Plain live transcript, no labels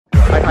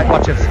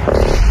Watch this.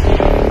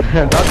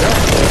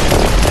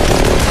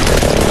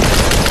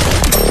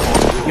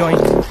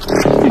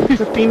 Yoink.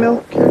 It's a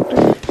female character.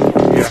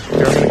 Yeah,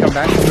 here, I'm gonna come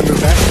back. I'm gonna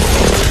move back.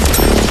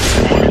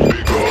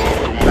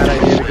 Bad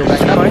idea to go back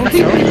that way.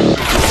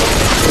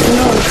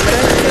 No,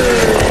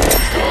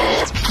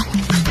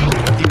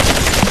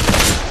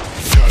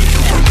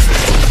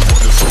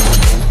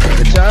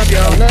 good job,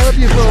 y'all. Love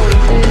you for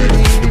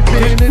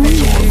infinity.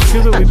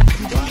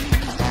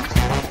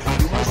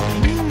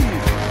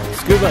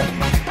 Scuba.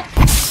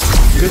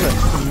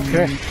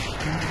 Okay.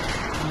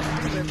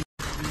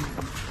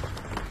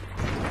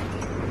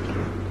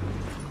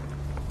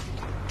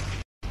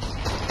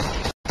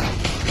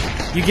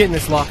 You get in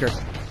this locker.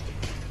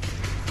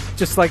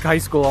 Just like high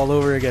school all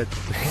over again.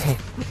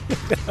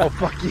 Oh,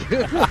 fuck you.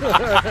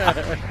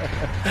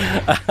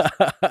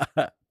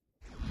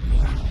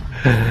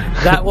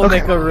 That will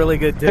make a really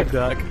good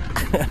TikTok.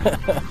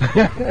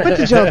 what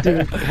did y'all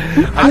do?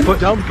 I'm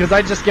dumb because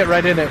I just get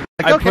right in it.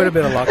 Like, I put him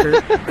in a locker.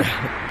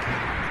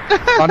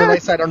 On the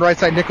right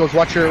side, Nichols,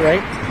 watch your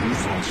right.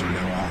 These phones are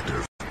now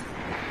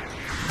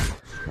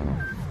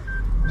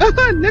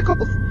active.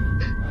 Nichols!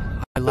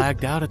 I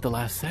lagged out at the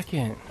last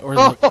second. Or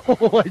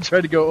I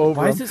tried to go over.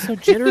 Why is it so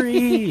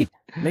jittery?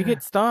 Make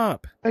it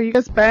stop. Are you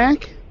guys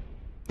back?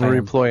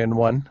 We're redeploying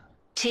 1.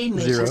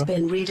 Teammate 0. has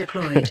been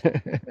redeployed.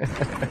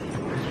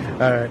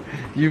 Alright,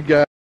 you've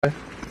got...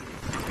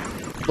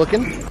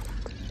 Looking?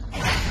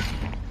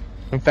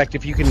 In fact,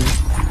 if you can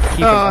keep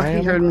an eye on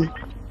he heard me.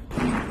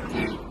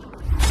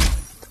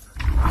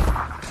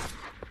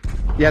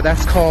 Yeah,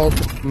 that's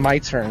called my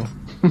turn.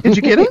 Did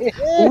you get him?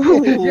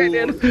 Ooh. Yeah, I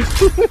did.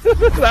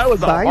 That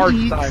was a hard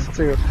Bite. time,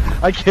 too.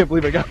 I can't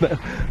believe I got that.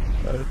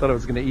 I thought I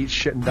was going to eat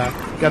shit and die.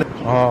 Got it.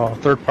 Oh,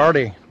 third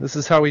party. This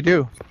is how we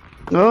do.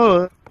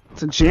 Oh,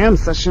 it's a jam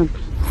session.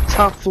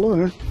 Top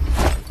floor.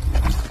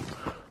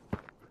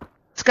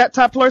 Scott,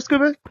 top floor,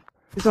 Scuba?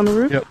 He's on the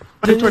roof? Yep.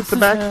 Heading towards the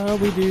back. How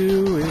we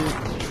do it.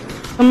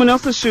 Someone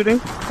else is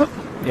shooting. Oh,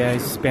 Yeah,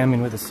 he's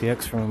spamming with a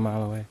CX from a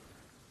mile away.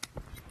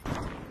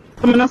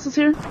 someone else is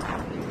here?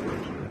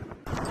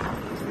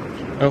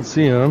 I don't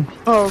see him.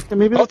 Oh, okay,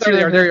 maybe Oh, that's there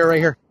you are. There you are, right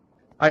here.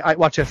 I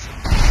watch this.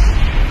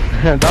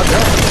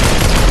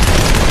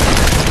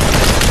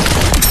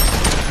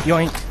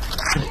 Yoink.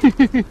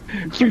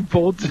 You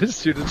both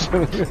just shoot each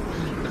other.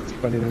 That's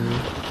funny to me.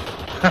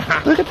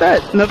 Look at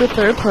that. Another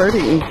third party.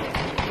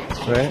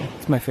 Right?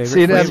 It's my favorite.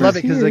 See, I flavor. love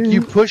it because like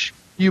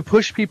you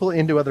push people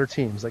into other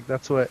teams. Like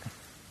that's what.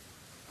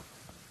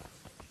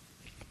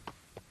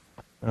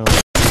 Oh,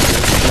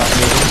 not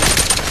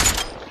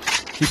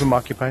moving. Keep him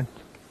occupied.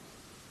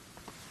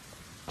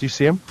 Do you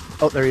see him?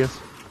 Oh, there he is.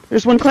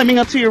 There's one climbing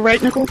up to your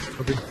right, Nickel.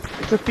 Okay.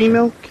 It's a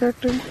female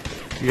character.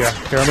 Yeah.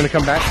 Here, I'm gonna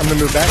come back. I'm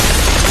gonna move back.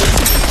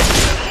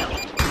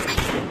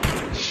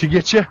 She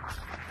get you?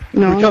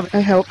 No, I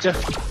helped.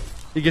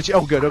 He get you?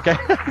 Oh, good. Okay.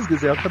 I was gonna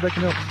say I'll come back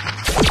and help.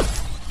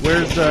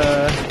 Where's All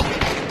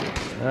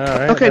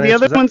right. Okay, the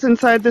other one's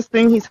inside this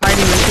thing. He's hiding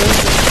right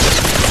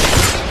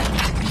there.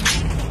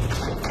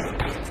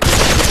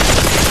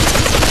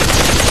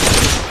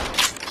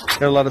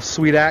 Got a lot of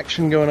sweet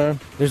action going on.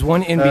 There's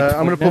one in between.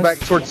 I'm gonna pull back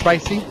towards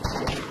Spicy.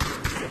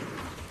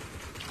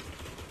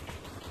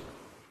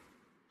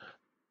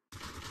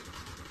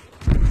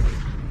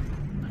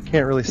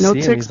 Can't really see him.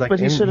 ticks, He's like but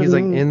he in, should've he's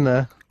like known. in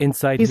the.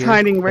 Inside He's here.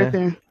 hiding right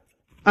there.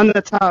 On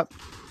the top.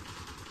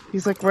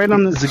 He's like right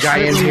on the... There's a guy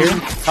in here,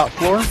 top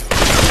floor.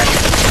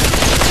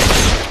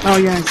 Oh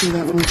yeah, I see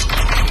that one.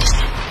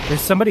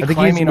 There's somebody I think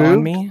climbing he's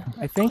on moved. me,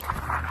 I think.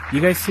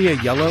 You guys see a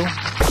yellow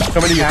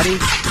Coming to you. caddy?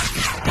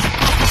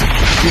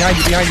 Behind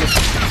you, behind you.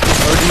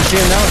 Or do you see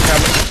him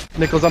now?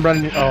 Nichols, I'm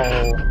running.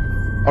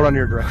 Oh, I'll run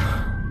your direction.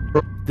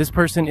 This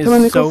person is Come on,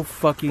 so Nichols.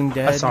 fucking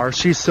dead. I saw her.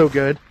 She's so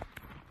good.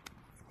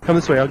 Come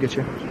this way. I'll get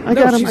you. I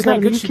No, got him, she's I got not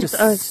him. good. You She keep just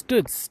the eyes.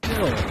 stood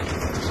still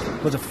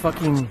with a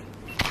fucking...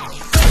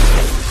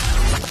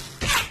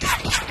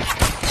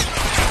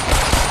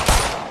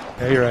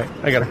 Yeah, you're right.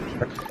 I got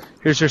her.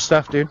 Here's your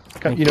stuff, dude.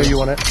 You know you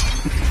want it.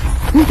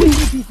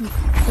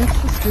 That's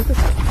so stupid.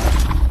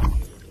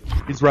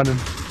 He's running.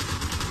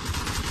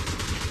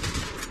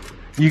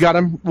 You got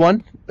him?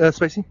 One,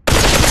 Spacey?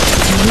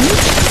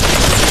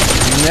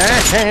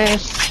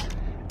 Nice!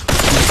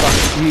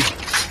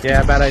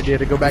 Yeah, bad idea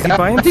to go back. Is he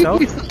by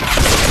himself? No,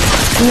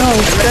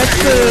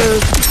 that's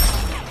the...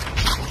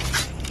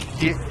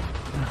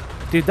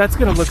 Dude, that's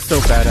gonna look so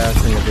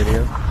badass in the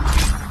video.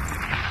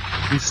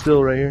 He's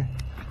still right here.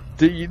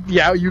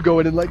 Yeah, you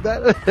going in like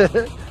that?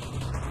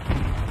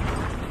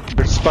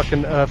 There's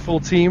fucking full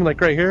team,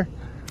 like right here,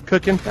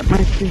 cooking. That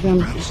might be them.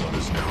 The sun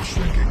is now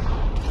shrinking.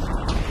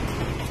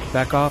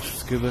 Back off,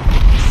 Scuba.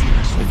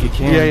 If you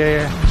can.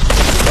 Yeah.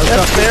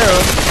 That's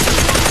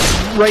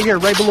there. Right here,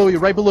 right below you,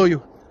 right below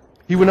you.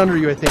 He went under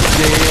you, I think.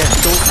 Yeah.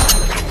 So,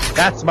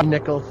 that's my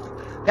nickel.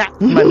 That's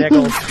my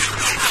nickel.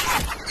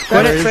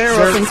 That is fair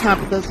up on top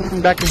of this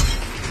one. Back in.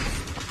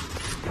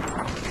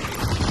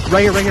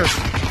 Right here.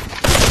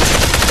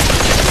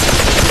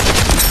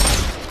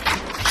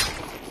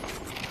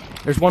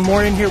 There's one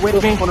more in here with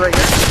me. One right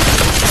here.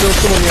 Still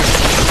someone here.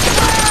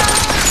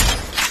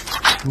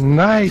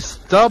 Nice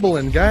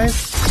doubling,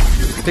 guys.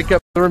 Pick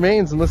up the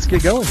remains and let's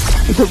get going.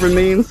 The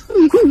remains.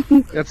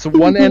 That's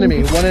one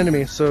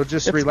enemy, so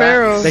just It's relax.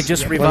 Pharaohs. They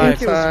just I revived.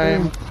 think it was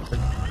Time.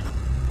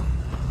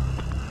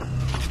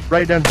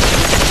 Right down.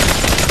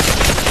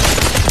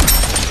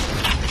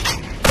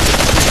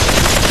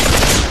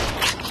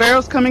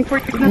 Pharaoh's coming for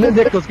you.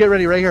 Nichols, get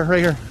ready, right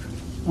here.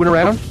 Went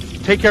around.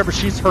 Take care of her,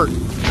 she's hurt.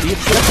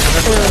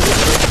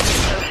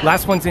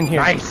 Last one's in here.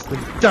 Nice.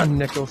 Done,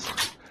 Nichols.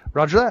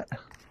 Roger that.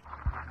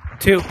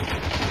 2.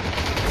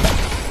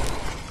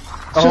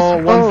 Oh,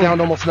 one's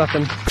down, almost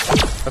nothing.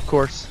 Of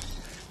course.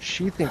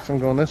 She thinks I'm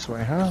going this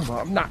way, huh? Well,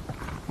 I'm not.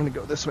 I'm gonna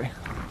go this way.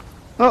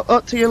 Oh,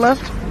 to your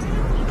left.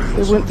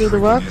 They went through the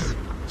rocks.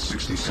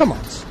 60 seconds. Come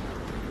on.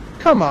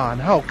 Come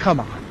on. Oh, come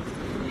on.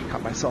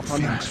 Caught myself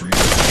on that. Phoenix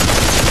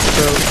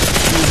So,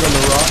 she's on the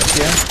rock,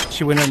 yeah?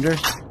 She went under.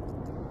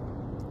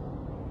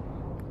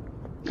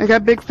 I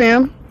got big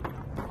fam.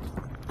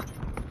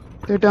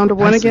 They're down to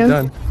one Nicely again.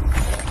 Done.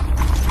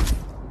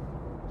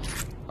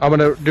 I'm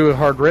gonna do a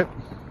hard rip.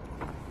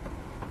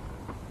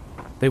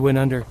 They went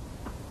under.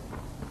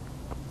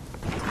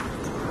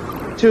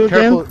 2 again.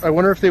 Careful. I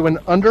wonder if they went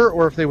under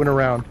or if they went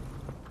around.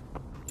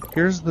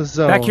 Here's the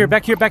zone. Back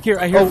here.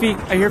 I hear Oh. feet.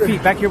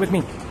 Back here with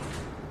me.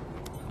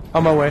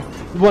 On my way.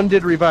 One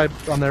did revive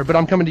on there, but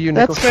I'm coming to you,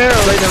 Nichols. That's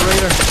Pharaoh. Right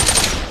there.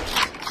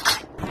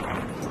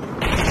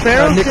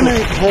 Pharaoh's Nichols,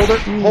 gonna.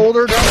 hold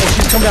her down. Oh,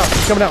 she's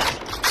coming out.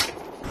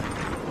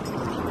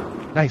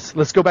 Nice.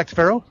 Let's go back to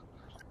Pharaoh.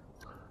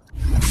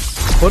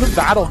 What a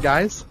battle,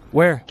 guys.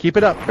 Where? Keep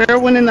it up. Pharaoh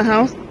went in the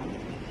house.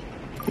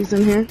 He's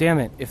in here. Damn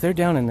it! If they're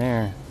down in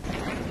there,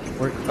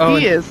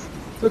 He is.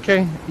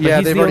 Okay. Yeah,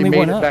 he's they've the already only made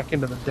one it up. back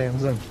into the damn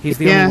zone. he's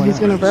the Yeah, only one. he's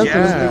gonna up. rest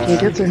him if we can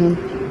get to him.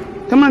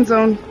 Come on,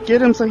 Zone.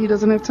 Get him so he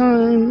doesn't have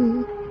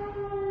time.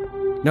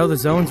 No, the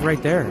zone's right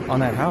there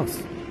on that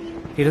house.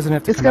 He doesn't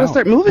have to. It's come gotta out.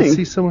 start I moving.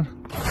 see someone.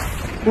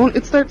 Won't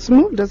it starts to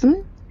move, doesn't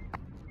it?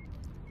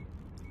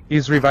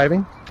 He's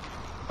reviving.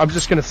 I'm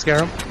just gonna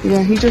scare him.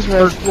 Yeah, he just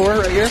Third rest. floor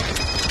right here.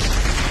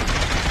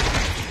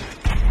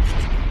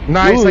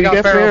 Nice, Ooh, I you got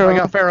got Pharaoh. Pharaoh. I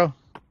got Pharaoh.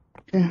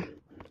 Yeah.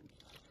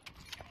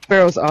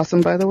 Pharaoh's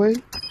awesome, by the way.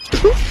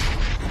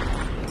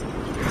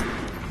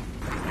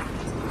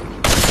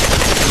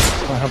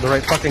 I have the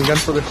right fucking gun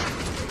for this.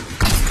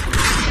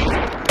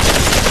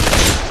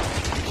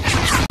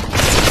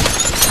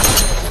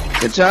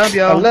 Good job, I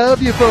y'all. love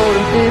you for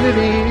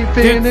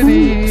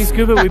infinity. Dude,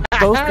 Scuba, we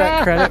both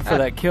got credit for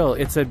that kill.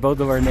 It said both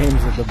of our names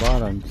at the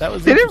bottom. That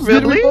was Did it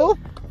interesting. really? both?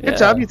 Yeah. Good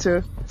job, you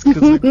two.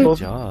 Good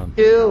job.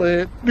 Kill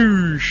it.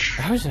 Douche.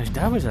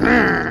 That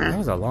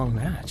was a long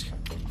match.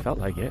 Felt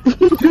like it.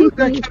 Dude,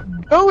 that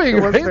kept going,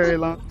 It was right? very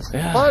long.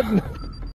 Yeah. Fun.